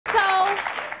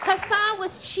Hassan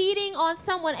was cheating on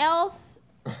someone else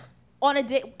on a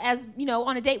date,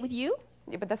 on a date with you?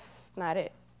 Yeah, but that's not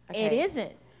it. Okay? It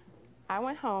isn't. I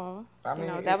went home. I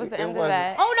mean, that was the end of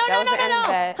that. Oh, no.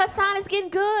 That. Hassan is getting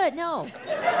good. No.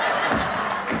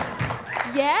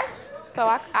 Yes? So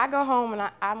I go home and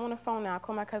I'm on the phone now. I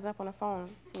call my cousin up on the phone.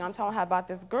 I'm telling her about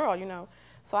this girl,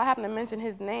 So I happen to mention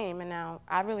his name, and now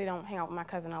I really don't hang out with my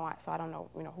cousin a lot, so I don't know,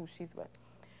 who she's with.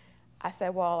 I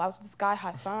said, well, I was with this guy,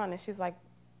 Hassan, and she's like,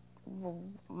 well,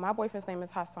 my boyfriend's name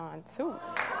is Hassan, too.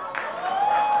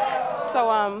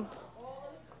 So,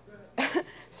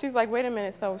 she's like, wait a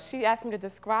minute. So she asked me to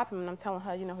describe him, and I'm telling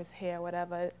her, his hair,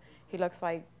 whatever. He looks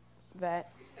like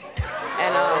that.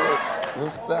 And,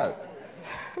 what's that?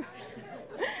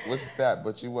 What's that?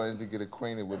 But you wanted to get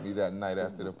acquainted with me that night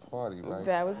after the party, right?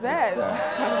 That was that. And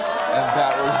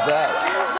that was that.